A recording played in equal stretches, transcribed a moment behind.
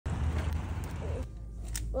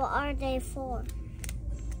What are they for?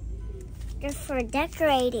 They're for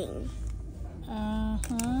decorating.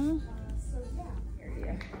 Uh-huh.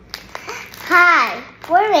 Hi,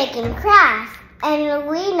 we're making crafts, and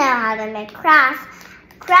we know how to make crafts.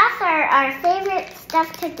 Crafts are our favorite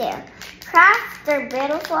stuff to do. Crafts, they're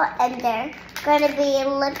beautiful, and they're going to be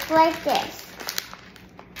look like this.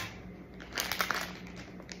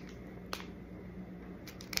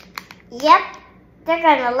 Yep, they're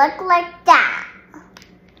going to look like that.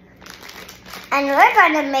 And we're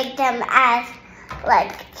going to make them as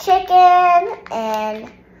like chicken and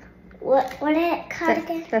what is it called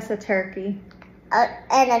again? That's a turkey.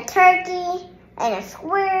 And a turkey and a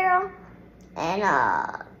squirrel and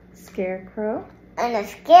a scarecrow and a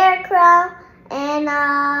scarecrow and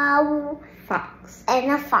a fox. And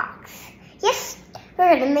a fox. Yes,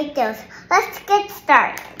 we're gonna make those. Let's get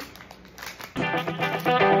started.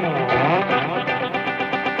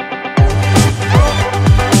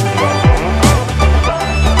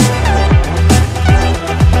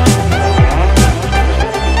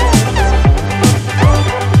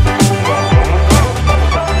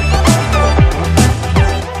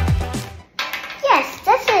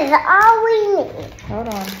 All we need. Hold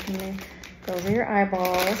on, those are your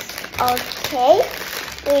eyeballs. Okay,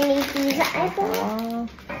 we need these eyeballs.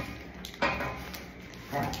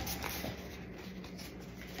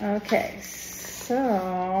 Okay,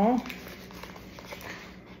 so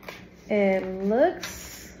it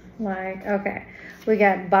looks like, okay, we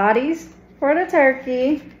got bodies for the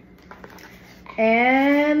turkey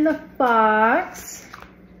and the fox.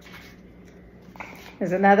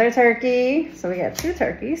 There's another turkey, so we got 2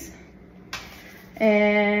 turkeys.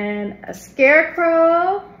 And a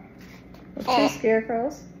scarecrow. 2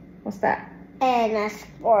 scarecrows. What's that? And a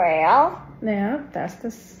squirrel. Yeah, that's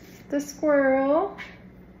the squirrel.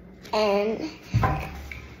 And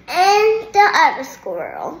the other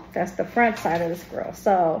squirrel. That's the front side of the squirrel.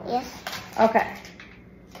 So yes. Okay.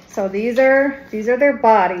 So these are their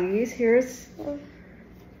bodies. There's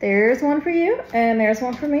one for you, and there's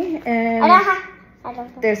one for me, and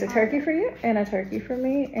there's a turkey for you, and a turkey for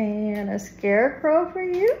me, and a scarecrow for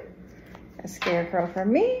you, a scarecrow for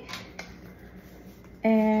me,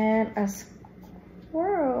 and a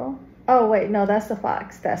squirrel. Oh, wait, no, that's a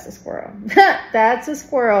fox. That's a squirrel. That's a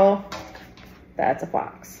squirrel. That's a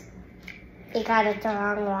fox. You got it the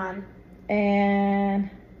wrong one.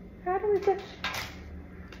 And how do we put...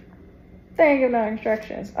 Thank you, no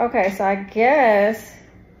instructions. Okay, so I guess...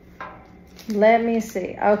 Let me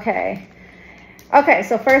see. Okay,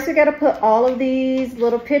 so first we got to put all of these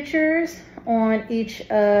little pictures on each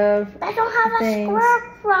of I don't have a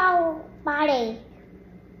squirrel body.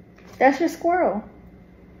 That's your squirrel.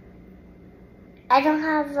 I don't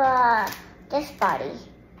have this body.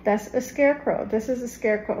 That's a scarecrow. This is a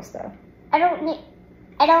scarecrow stuff. I don't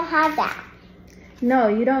have that. No,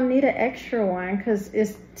 you don't need an extra one because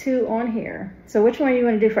it's 2 on here. So which one you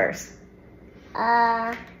want to do first?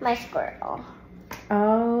 My squirrel.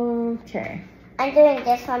 Okay. I'm doing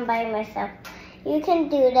this one by myself. You can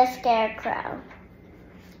do the scarecrow.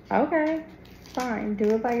 Okay, fine. Do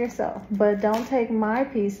it by yourself. But don't take my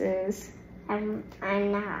pieces. I'm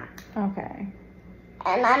not. Okay.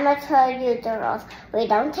 And I'm going to tell you the rules. We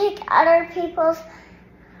don't take other people's...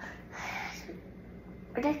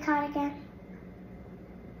 What is it called again?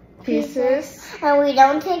 Pieces. And we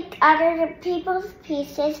don't take other people's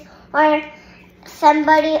pieces or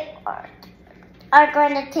somebody are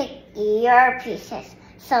going to take your pieces.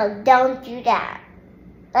 So don't do that.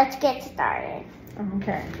 Let's get started.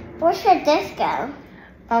 Okay. Where should this go?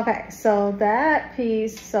 Okay, so that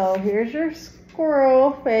piece, so here's your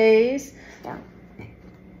squirrel face. Yeah.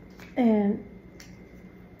 And,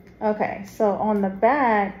 okay, so on the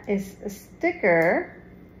back is a sticker.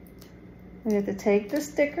 We have to take the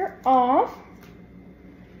sticker off.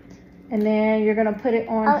 And then you're gonna put it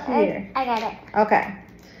on here. I got it. Okay,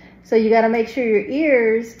 so you gotta make sure your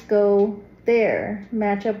ears go there,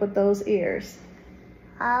 match up with those ears.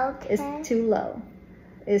 Okay. It's too low.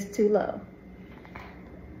 It's too low.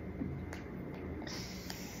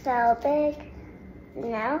 So big.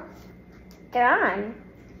 No, they're on.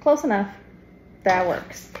 Close enough. That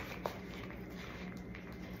works.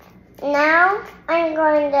 Now I'm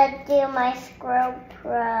going to do my squirrel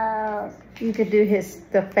pros. You could do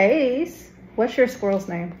the face. What's your squirrel's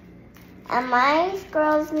name? And my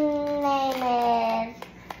squirrel's name is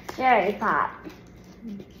Jerry Pop.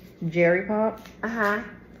 Jerry Pop? Uh-huh.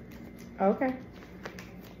 Okay.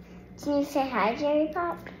 Can you say hi, Jerry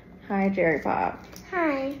Pop? Hi, Jerry Pop.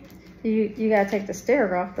 Hi. You gotta take the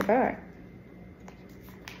sticker off the back.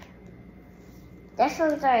 This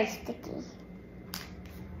one's very sticky.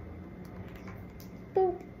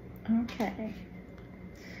 Boop. Okay.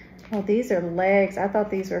 Oh, these are legs. I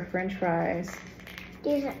thought these were French fries.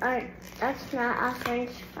 That's not a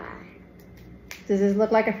French fry. Does this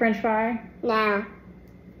look like a French fry? No.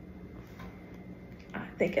 I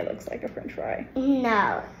think it looks like a French fry.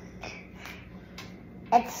 No.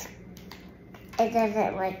 It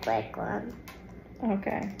doesn't look like one.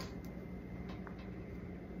 Okay.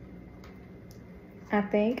 I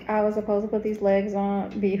think I was supposed to put these legs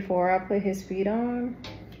on before I put his feet on.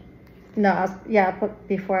 No,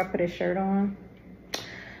 before I put his shirt on.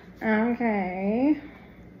 Okay.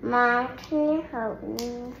 Mom, can you help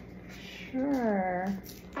me? Sure.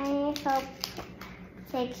 I need help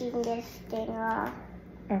taking this thing off.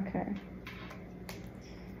 Okay.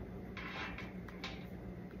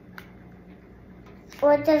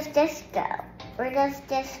 Where does this go? Does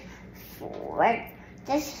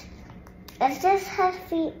this have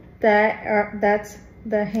feet? That's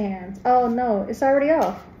the hands. Oh no, it's already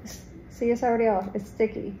off. See, it's already off. It's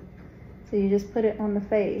sticky. So you just put it on the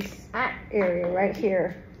face area right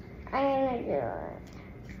here. I'm gonna do it.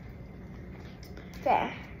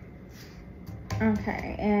 There.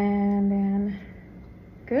 Okay, and then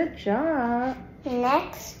good job.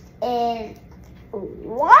 Next is,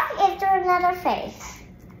 why is there another face?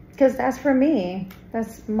 Because that's for me.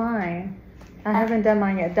 That's mine. I haven't done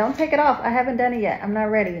mine yet. Don't take it off. I haven't done it yet. I'm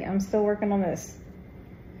not ready. I'm still working on this.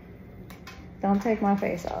 Don't take my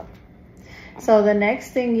face off. So the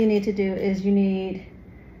next thing you need to do is you need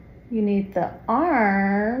the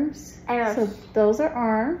arms. So those are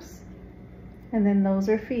arms. And then those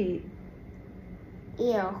are feet.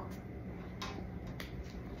 Ew.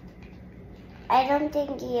 I don't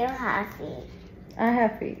think you have feet. I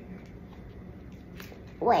have feet.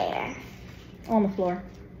 Where? On the floor.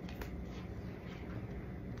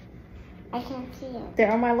 I can't see it.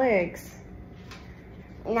 They're on my legs.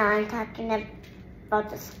 No, I'm talking about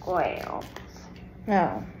the squirrel.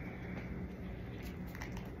 Oh.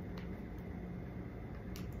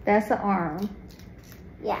 That's the arm.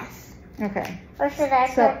 Yes. Okay. Or should I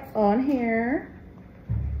So on here.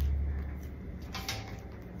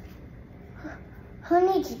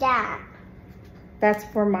 Who needs that? That's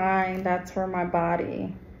for mine. That's for my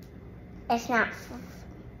body. It's not.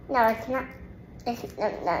 No, it's not.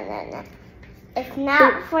 No. It's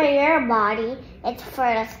not for your body. It's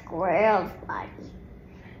for the squirrel's body.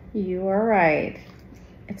 You are right.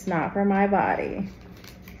 It's not for my body.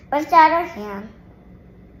 What's the other hand?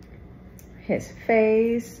 His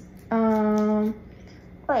face.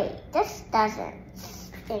 Wait, this doesn't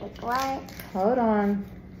stink, right? Hold on.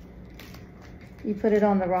 You put it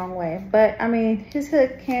on the wrong way. But, I mean, his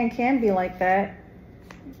hood can be like that.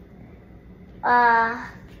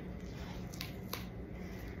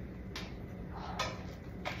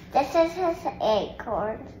 This is his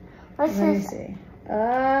acorn. What's Let me his? see.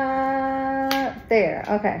 There.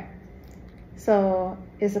 Okay. So,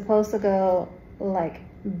 it's supposed to go like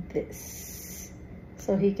this.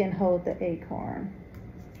 So he can hold the acorn.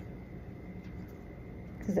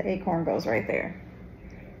 Because the acorn goes right there.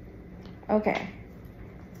 Okay.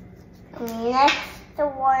 Next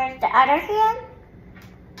towards the other hand.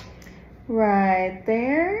 Right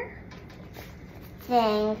there.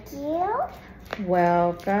 Thank you.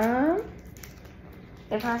 Welcome.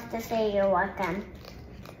 You're supposed to say you're welcome.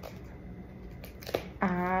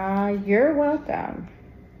 You're welcome.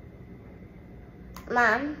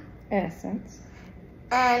 Mom. Essence.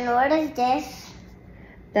 And what is this?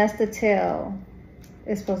 That's the tail.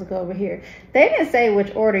 It's supposed to go over here. They didn't say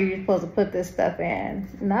which order you're supposed to put this stuff in.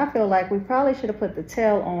 And I feel like we probably should have put the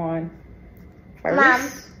tail on first. Mom,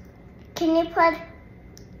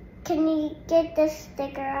 can you get this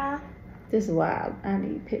sticker off? This is why I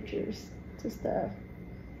need pictures to stuff.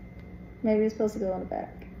 Maybe it's supposed to go on the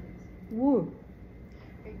back. Woo.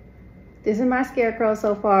 This is my scarecrow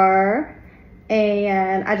so far.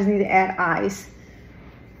 And I just need to add eyes.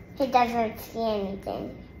 He doesn't see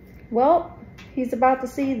anything. Well, he's about to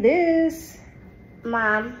see this.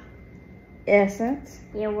 Mom. Essence.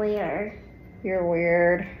 You're weird. You're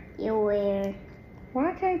weird. You're weird.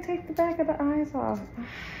 Why can't I take the back of the eyes off?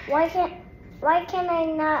 Why can I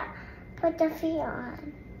not put the feet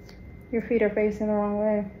on? Your feet are facing the wrong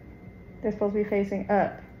way. They're supposed to be facing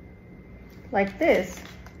up. Like this.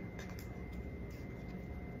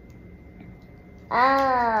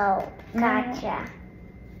 Oh, gotcha.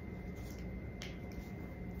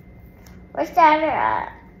 Where's the other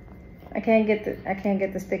I can't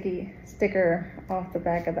get the sticky sticker off the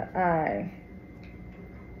back of the eye.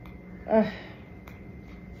 Ugh.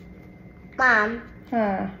 Mom.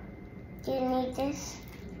 Huh. Do you need this?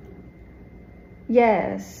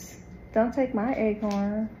 Yes. Don't take my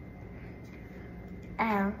acorn.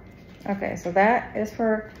 Oh. Okay, so that is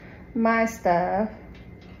for my stuff.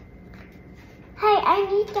 Hey, I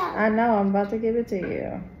need that. I know, I'm about to give it to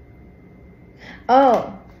you.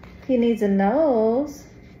 Oh, he needs a nose.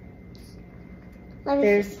 Let me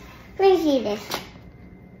There's. see. Let me see this.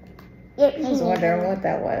 Yep, I was wondering what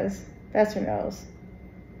that was. That's your nose.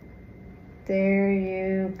 There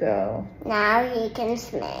you go. Now he can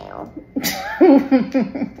smell.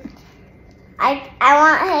 I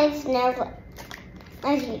want his nose.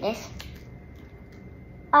 Let's see this.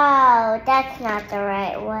 Oh, that's not the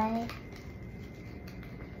right way.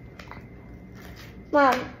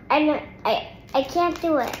 Mom, I can't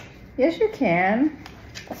do it. Yes, you can.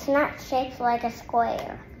 It's not shaped like a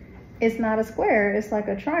square. It's not a square. It's like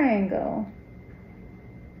a triangle.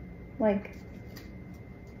 Like,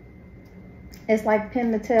 it's like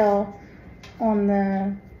pin the tail on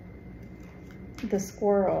the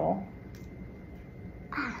squirrel.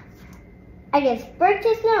 I just broke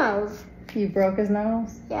his nose. You broke his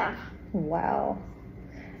nose? Yeah. Wow.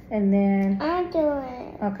 And then, I'll do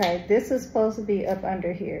it. okay, this is supposed to be up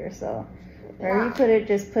under here. So wherever you No. put it,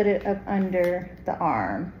 just put it up under the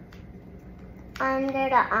arm. Under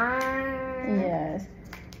the arm. Yes.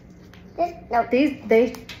 Nope.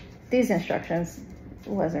 These instructions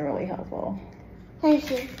wasn't really helpful. Let me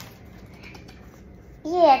see.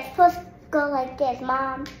 Yeah, it's supposed to go like this,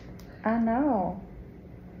 Mom. I know.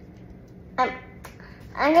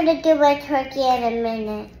 I'm gonna do my turkey in a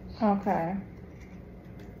minute. Okay.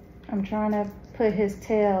 I'm trying to put his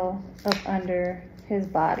tail up under his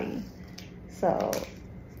body. So,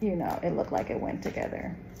 you know, it looked like it went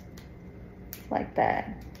together. Like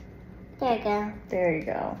that. There you go. There you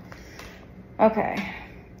go. Okay.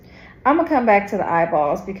 I'm gonna come back to the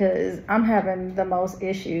eyeballs because I'm having the most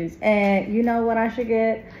issues. And you know what I should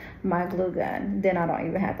get? My glue gun. Then I don't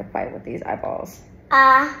even have to fight with these eyeballs.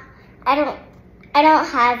 I don't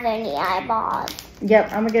have any eyeballs. Yep,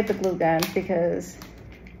 I'm gonna get the glue gun because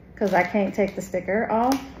I can't take the sticker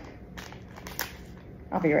off.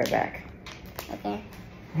 I'll be right back. Okay.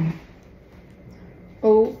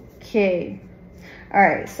 Okay. All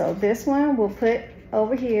right, so this one we'll put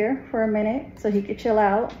over here for a minute so he could chill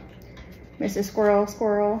out. Mr.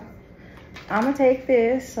 Squirrel. I'm gonna take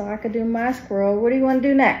this so I could do my squirrel. What do you want to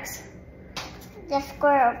do next? The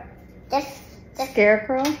squirrel. This.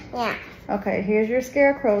 Scarecrow? Yeah. Okay, here's your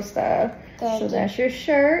scarecrow stuff. So that's your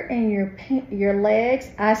shirt and your legs.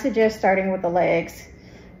 I suggest starting with the legs.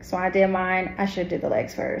 So when I did mine, I should do the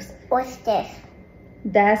legs first. What's this?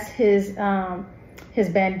 That's his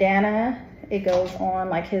bandana. It goes on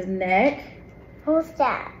like his neck. Who's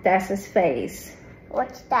that? That's his face.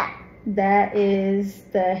 What's that? That is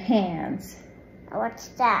the hands. What's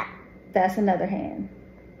that? That's another hand.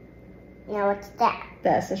 No, what's that?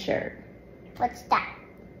 That's a shirt. What's that?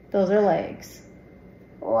 Those are legs.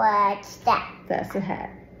 What's that? That's a hat.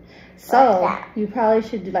 What's So that? you probably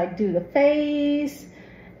should do the face,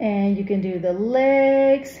 and you can do the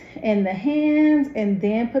legs and the hands, and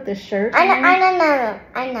then put the shirt on.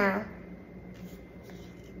 I know.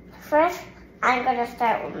 First, I'm gonna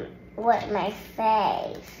start with my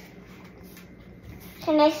face.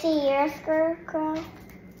 Can I see your scarecrow?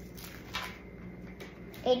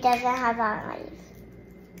 It doesn't have eyes.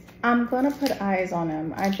 I'm gonna put eyes on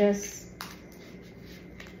him. I'm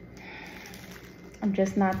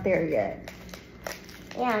just not there yet.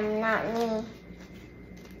 Yeah, not me.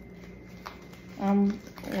 I'm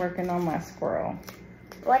working on my squirrel.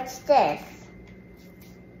 What's this?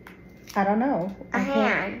 I don't know. A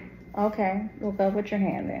hand. Okay, we'll go with your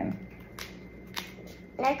hand then.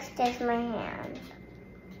 Next is my hand.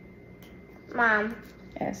 Mom,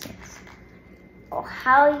 Essence.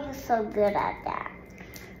 how are you so good at that?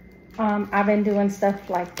 I've been doing stuff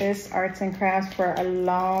like this, arts and crafts, for a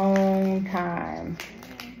long time.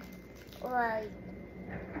 Well,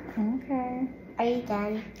 Okay. are you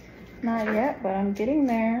done? Not yet, but I'm getting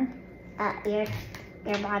there. You're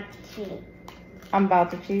about to cheat. I'm about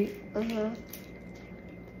to cheat. Mm-hmm.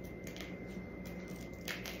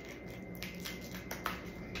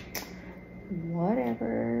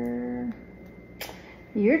 Whatever.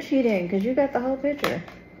 You're cheating because you got the whole picture.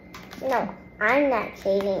 No, I'm not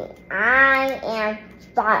cheating. I am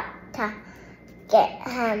about to get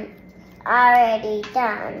him already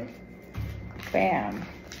done. Bam.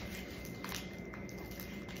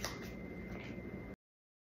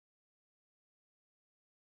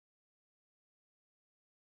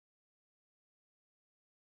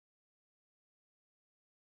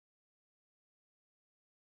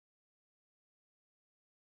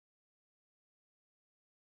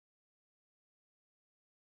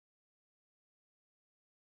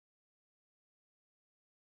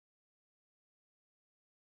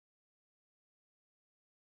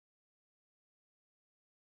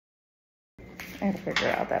 I had to figure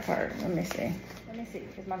out that part. Let me see.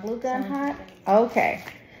 Is my glue gun hot? Okay.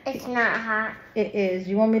 It's not hot. It is.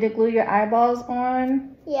 You want me to glue your eyeballs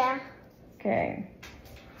on? Yeah. Okay.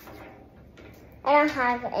 I don't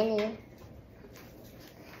have any.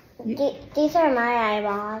 These are my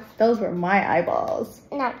eyeballs. Those were my eyeballs.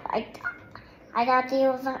 No, I thought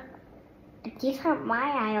these are my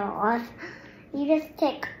eyeballs. You just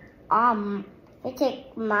take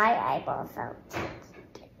my eyeballs out.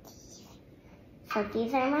 So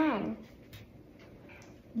these are mine.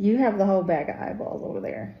 You have the whole bag of eyeballs over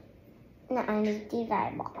there. No, I need these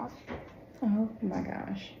eyeballs. Oh my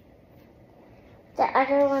gosh. The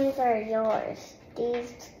other ones are yours.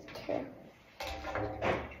 These two.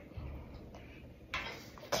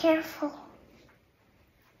 Careful.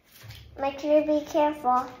 Make sure to be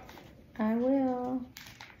careful. I will.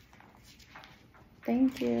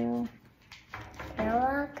 Thank you. You're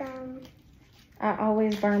welcome. I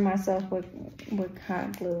always burn myself with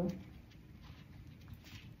hot glue.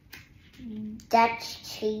 That's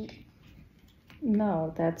cheap.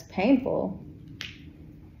 No, that's painful.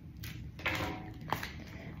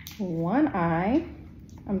 One eye.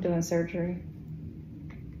 I'm doing surgery.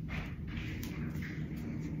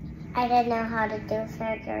 I didn't know how to do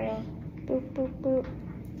surgery. Boop, boop, boop.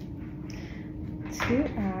 Two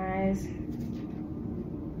eyes.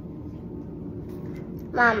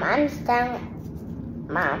 Mom, I'm done.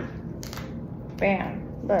 Mom. Bam.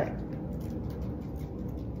 Look.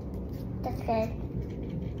 That's good.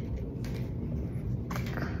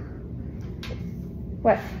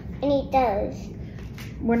 What? I need those.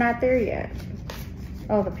 We're not there yet.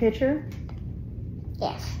 Oh, the picture?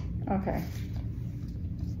 Yes. Okay.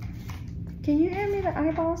 Can you hand me the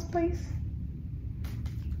eyeballs, please?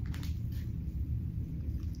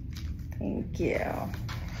 Thank you.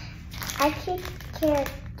 I teach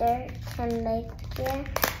character to make your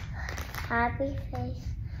happy face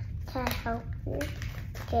to help you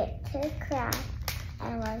get to craft.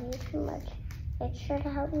 I love you too much. Make sure to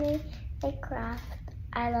help me make craft.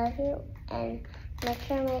 I love you and make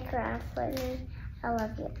sure to make craft with me. I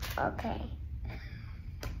love you. Okay.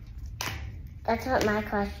 That's what my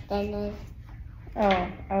question is. Oh,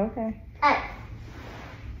 okay. Oh.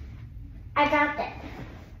 I got it.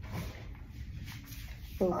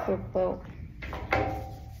 Boop, boop, boop.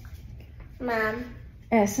 Mom.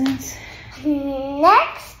 Essence.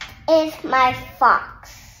 Next is my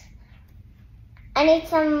fox. I need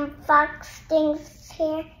some fox things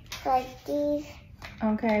here, like these.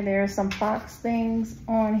 Okay, there are some fox things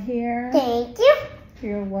on here. Thank you.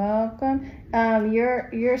 You're welcome.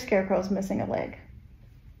 Your scarecrow's missing a leg.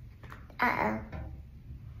 Uh-oh.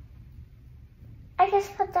 I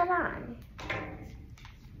just put that on.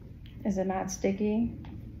 Is it not sticky?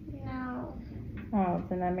 No. Oh,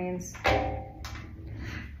 then that means Can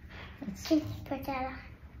you put that on?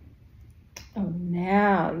 oh,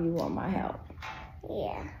 now you want my help.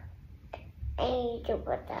 Yeah. I need to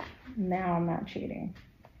put that. Now I'm not cheating.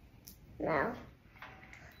 No.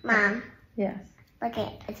 Mom, Yes. look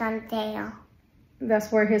it. It's on the tail.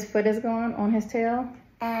 That's where his foot is going, on his tail?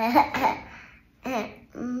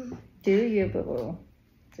 Do you, boo-boo?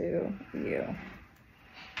 Do you?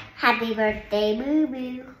 Happy birthday,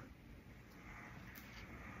 boo-boo.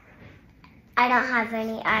 I don't have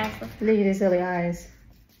any eyes. Look at his silly eyes.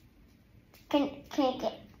 Can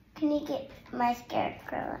you get my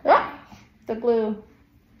scarecrow? Ah! The glue.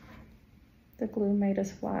 The glue made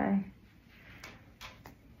us fly.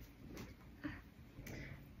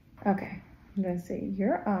 Okay, let's see.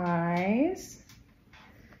 Your eyes.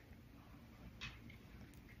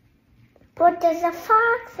 What does the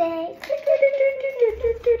fox say?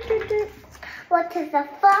 What does the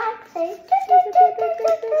fox say?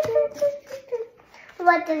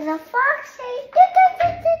 What does the fox say?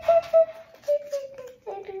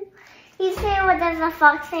 You say, what does the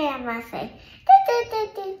fox say? I'm gonna say,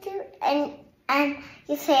 and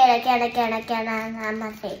you say it again, and I'm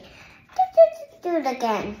gonna say, do it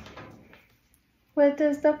again. What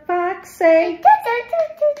does the fox say?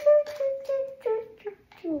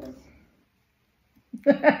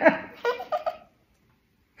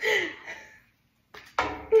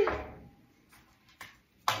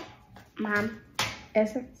 Mom.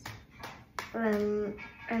 Essence.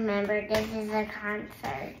 Remember, this is a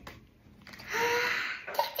concert.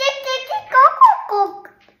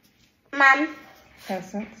 Mom.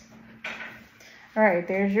 Essence. All right,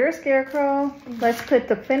 there's your scarecrow. Let's put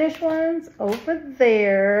the finished ones over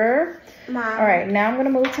there. Mom. All right, now I'm gonna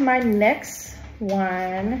move to my next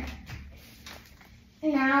one.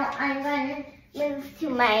 Now I'm gonna move to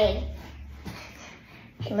my...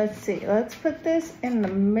 Let's see, let's put this in the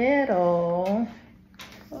middle.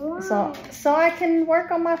 Why? So I can work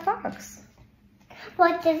on my fox.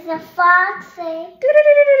 What does the fox say?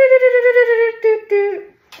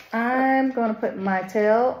 I'm gonna put my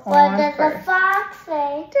tail on What does first. the fox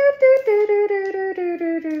say?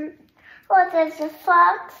 What does the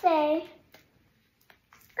fox say?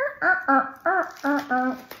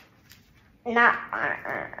 Not.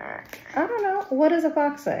 I don't know. What does a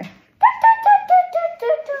fox say?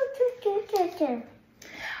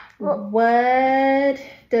 What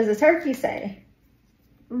does a turkey say?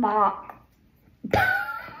 Bop.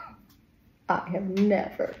 I have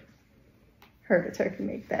never heard a turkey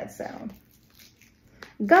make that sound.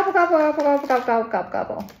 Gobble, gobble, gobble, gobble, gobble, gobble, gobble,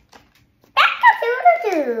 gobble.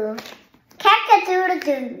 Cack-a-doodle-doo.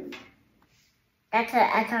 Cack-a-doodle-doo. That's what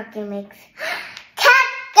a turkey makes.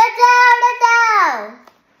 Cack-a-doodle-doo.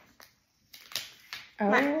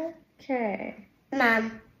 Okay.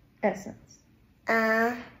 Mom. Essence.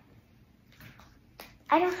 I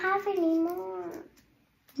don't have any more.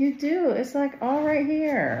 You do. It's like all right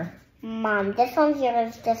here. Mom, this one's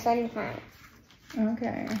yours, this one's mine.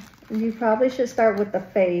 Okay. You probably should start with the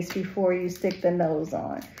face before you stick the nose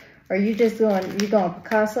on. Or you going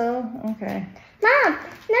Picasso? Okay. Mom,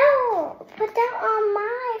 no, put that on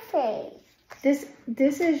my face.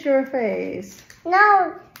 This is your face.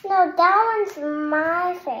 No, that one's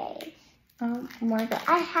my face. Oh my God.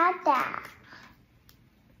 I had that.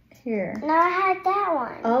 Here. No, I had that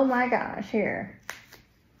one. Oh my gosh, here.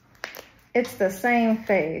 It's the same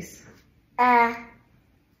face.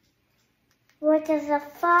 What does a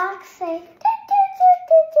fox say?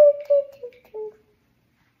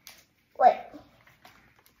 Wait.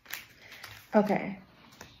 Okay.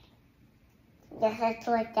 Yes, it's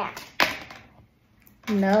like that.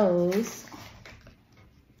 Nose.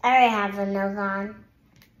 I already have the nose on.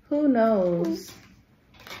 Who knows?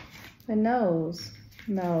 The nose.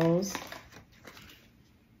 Nose.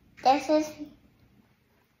 This is...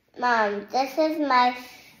 Mom, this is my...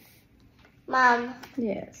 Mom.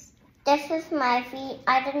 Yes. This is my feet.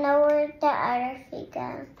 I don't know where the other feet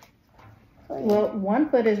go. Well, one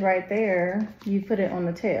foot is right there. You put it on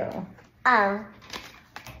the tail. Oh.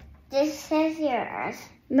 This is yours.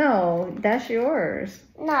 No, that's yours.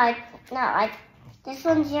 No, this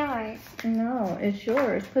one's yours. No, it's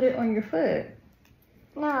yours. Put it on your foot.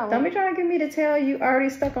 No. Don't be trying to get me to tail. You already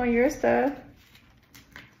stuck on your stuff.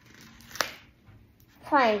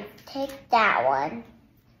 Fine, take that one.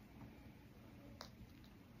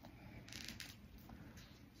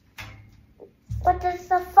 What does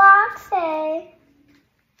the fox say?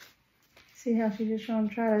 See how she's just trying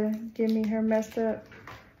to give me her messed up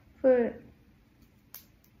foot?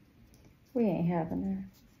 We ain't having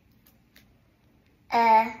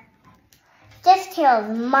that. This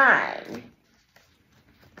tail's mine.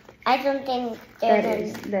 I don't think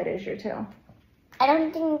there's that is your tail. I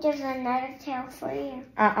don't think there's another tail for you.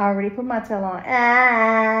 I already put my tail on.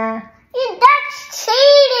 Ah. That's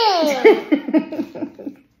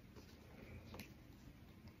cheating!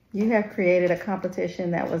 You have created a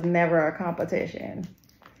competition that was never a competition.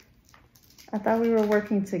 I thought we were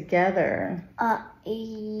working together.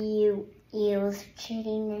 You was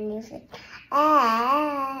cheating and you said,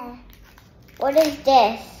 What is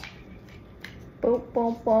this? Boom,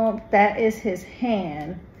 boom, boom. That is his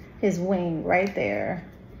hand, his wing right there.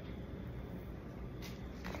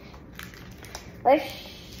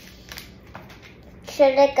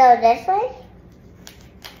 Should it go this way?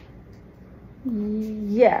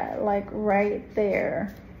 Yeah, like right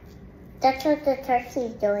there. That's what the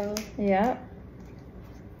turkey's doing. Yep.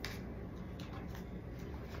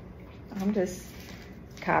 I'm just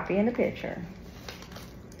copying the picture.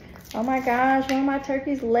 Oh my gosh, one of my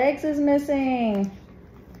turkey's legs is missing.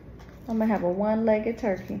 I'm gonna have a one-legged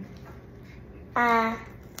turkey. I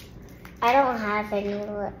don't have any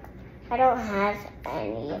lip. I don't have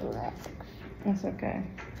any lip. That's okay.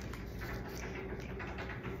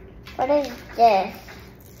 What is this?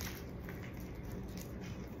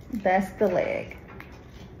 That's the leg.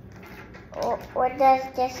 Where does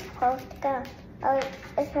this supposed to go? Oh,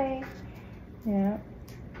 it's right here. Yeah.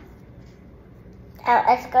 Oh,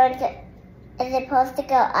 it's going to... Is it supposed to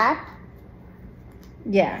go up?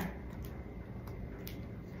 Yeah.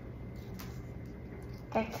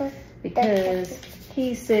 Because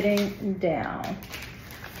he's sitting down.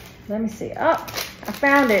 Let me see. Oh, I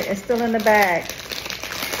found it. It's still in the bag.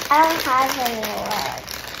 I don't have any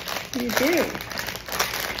legs. You do.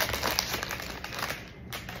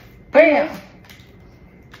 Bam.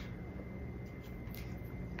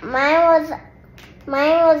 Mine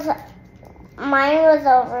was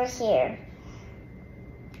over here.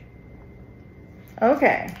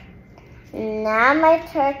 Okay. Now my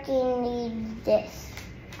turkey needs this.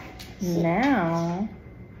 Now,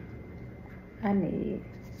 I need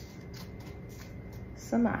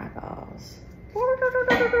some eyeballs. What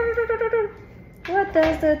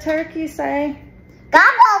does the turkey say?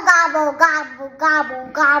 Gobble, gobble, gobble, gobble,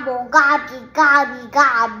 gobble, gobby, gobby,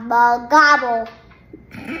 gobble, gobble.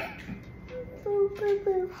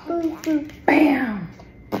 Bam!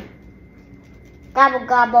 Gobble,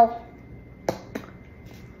 gobble.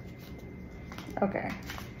 Okay.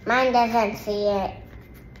 Mine doesn't see it.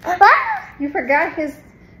 You forgot his...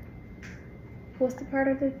 What's the part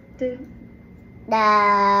of the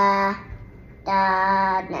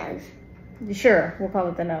nose. Sure, we'll call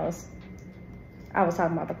it the nose. I was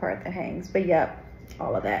talking about the part that hangs, but yep,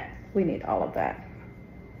 all of that. We need all of that.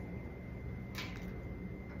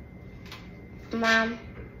 Mom.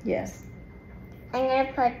 Yes. I'm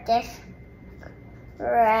gonna put this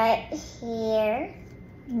right here.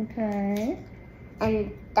 Okay.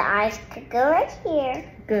 And the eyes could go right here.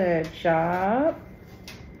 Good job.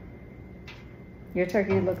 Your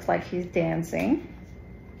turkey looks like he's dancing.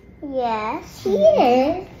 Yes, he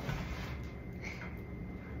is.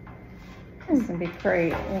 This would be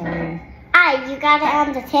great when we... You got it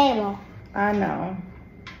on the table. I know.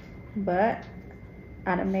 But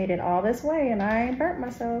I done made it all this way and I ain't burnt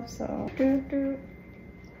myself, so...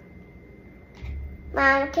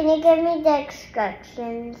 Mom, can you give me the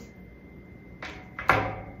instructions?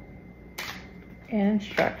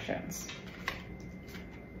 Instructions.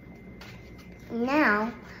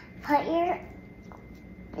 Now, put your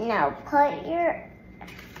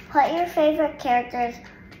favorite characters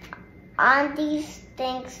on these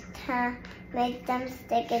things to make them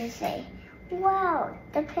stick and say, wow,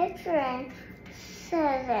 the picture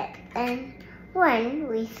says it. And when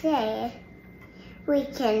we say it, we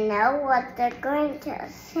can know what they're going to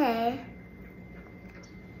say.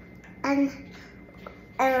 And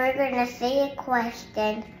we're going to say a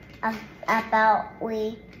question about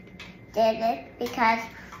we did it because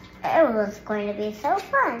it was going to be so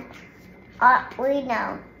fun. We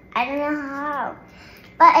know. I don't know how.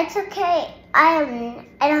 But it's okay. I know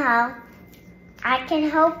how. I can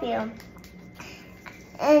help you.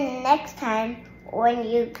 And next time, when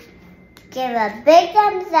you give a big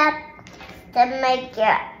thumbs up to make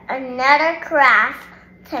another craft,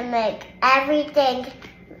 to make everything,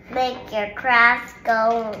 make your craft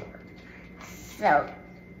go, so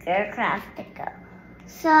your craft to go.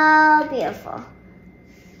 So beautiful.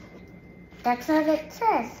 That's what it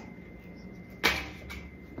says.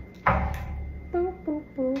 Boop, boop,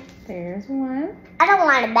 boop. There's one. I don't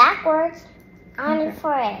want it backwards. I want it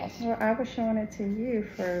forward. Well, I was showing it to you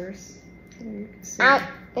first, so you can see. No,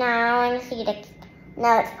 I want to see the.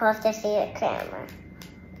 No, it's supposed to see the camera.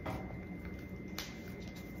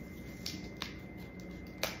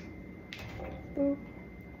 Boop.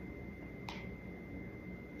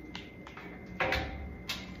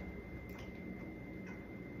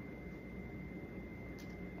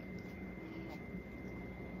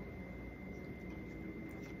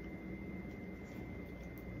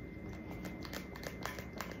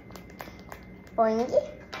 Boingy.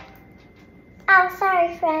 Oh,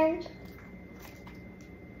 sorry, friend.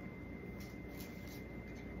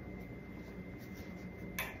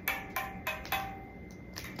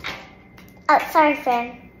 Oh, sorry,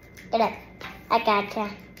 friend. Get up. I gotcha.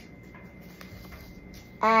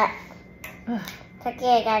 Turkey,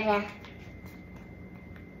 I gotcha.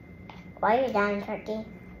 Why are you down, Turkey?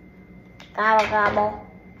 Gobble, gobble.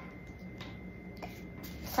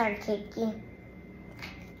 Sorry, Kiki.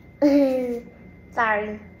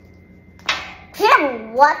 Sorry.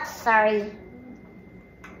 Yeah, what? Sorry.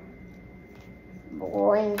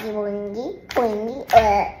 Boingy, boingy, boingy.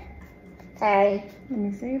 Sorry. Let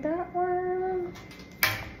me see that one.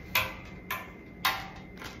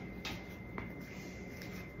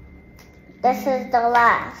 This is the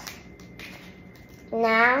last.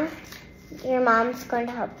 Now, your mom's going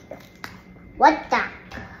to help you. What the?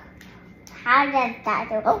 How does that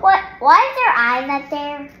do? What? Why is there eyes up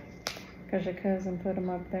there? Because your cousin put them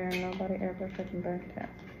up there and nobody ever took them back down.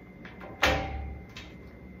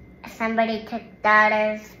 Somebody took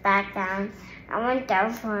Toddlers back down. I want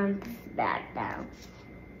those ones back down.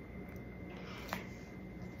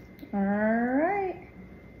 Alright.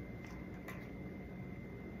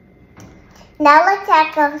 Now let's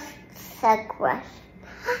tackle the question.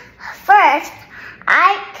 First,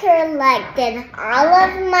 I collected all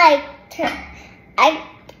of my...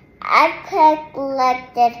 I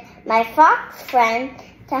collected my fox friend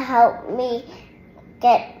to help me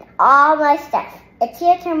get all my stuff. It's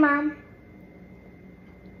your turn, Mom.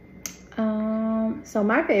 So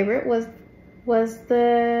my favorite was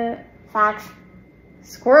the Fox.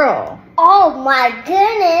 Squirrel. Oh my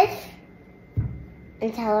goodness.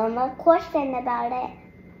 And tell them a question about it.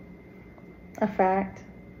 A fact.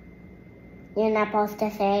 You're not supposed to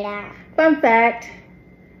say that. Fun fact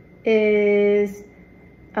is,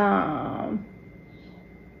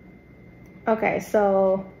 okay,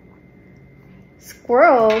 so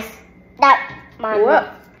squirrels. That, Mom, Whoop.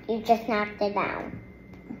 you just knocked it down.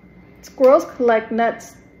 Squirrels collect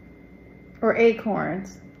nuts or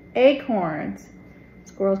acorns.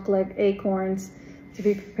 Squirrels collect acorns to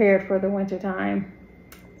be prepared for the winter time.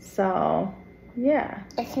 So, yeah.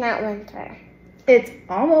 It's not winter. It's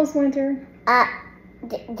almost winter.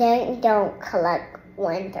 They don't collect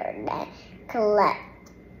winter. They collect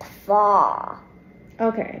fall.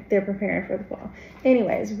 Okay, they're preparing for the fall.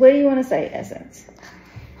 Anyways, what do you want to say, Essence?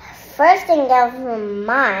 First thing goes from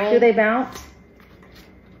mine. Do they bounce?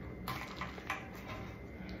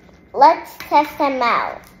 Let's test them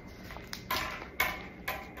out.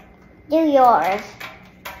 Do yours.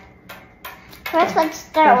 First, let's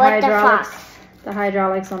start with the fox. The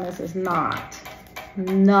hydraulics on this is not.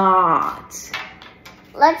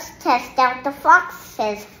 Let's test out the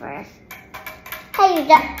foxes first. Hey,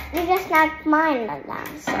 you just knocked mine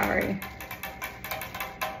down. Sorry.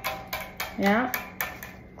 Yeah.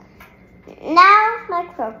 Now, my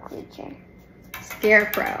crow creature.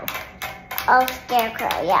 Scarecrow. Oh,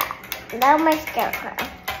 scarecrow, yeah. Now my scarecrow.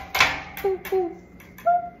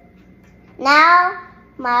 Now,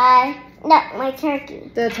 my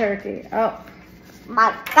turkey. The turkey. Oh.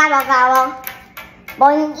 My gobble gobble.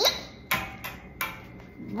 Boingy.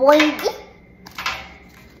 Boingy.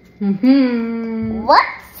 What?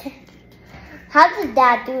 How did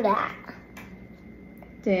Dad do that?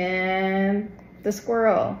 Then the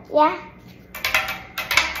squirrel. Yeah.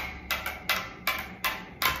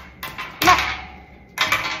 No.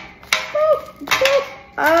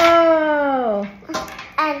 Oh.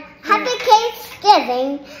 And happy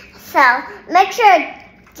Thanksgiving. So make sure to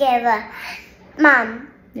give Mom.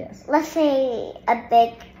 Yes. Let's say a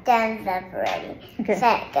big thumbs up already. Okay.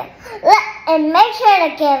 Second. And make sure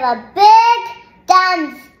to give a big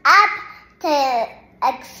thumbs up to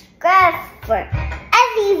subscribe for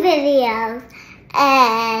every video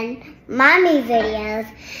and Mommy videos.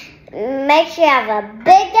 Make sure you have a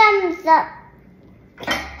big thumbs up.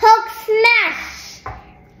 Hook smash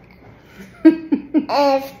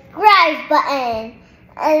and subscribe button.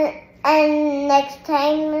 And next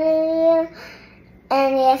time,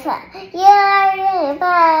 and yes, yeah,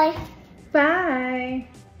 bye. Bye.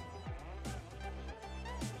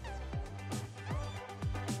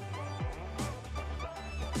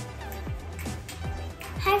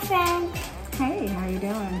 Hi, friend. Hey, how you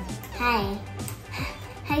doing? Hi.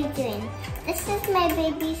 How you doing? This is my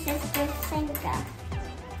baby sister, Cinca.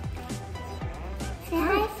 Say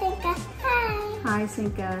hi, Cinca. Hi. Hi,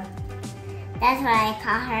 Cinca. That's why I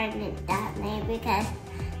call her that name, because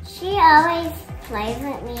she always plays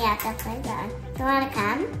with me at the playground. Do you want to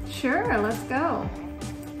come? Sure, let's go.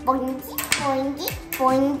 Boingy, boingy,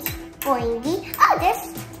 boingy, boingy. Oh, there's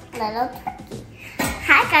little turkey.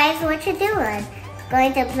 Hi guys, what you doing?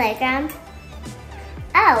 Going to playground?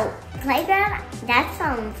 Oh, playground? That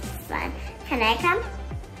sounds fun. Can I come?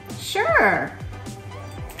 Sure.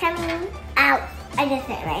 Coming out. I just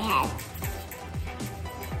hit my head.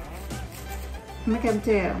 I'm gonna come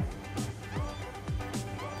too.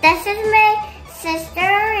 This is my sister,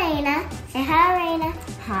 Arena. Say hi, Arena.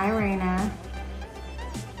 Hi, Raina.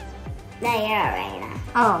 No, you're Arena.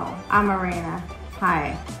 Oh, I'm Arena.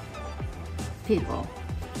 Hi, people.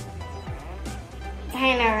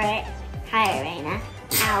 Hi, Arena.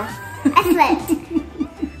 Ow. I slipped.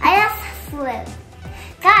 I just slipped.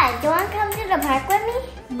 Guys, do you want to come to the park with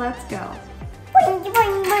me? Let's go. Boing,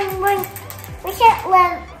 boing, boing, boing.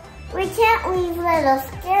 We can't leave little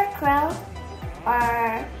Scarecrow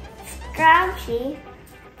or Scrouchy.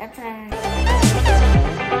 That's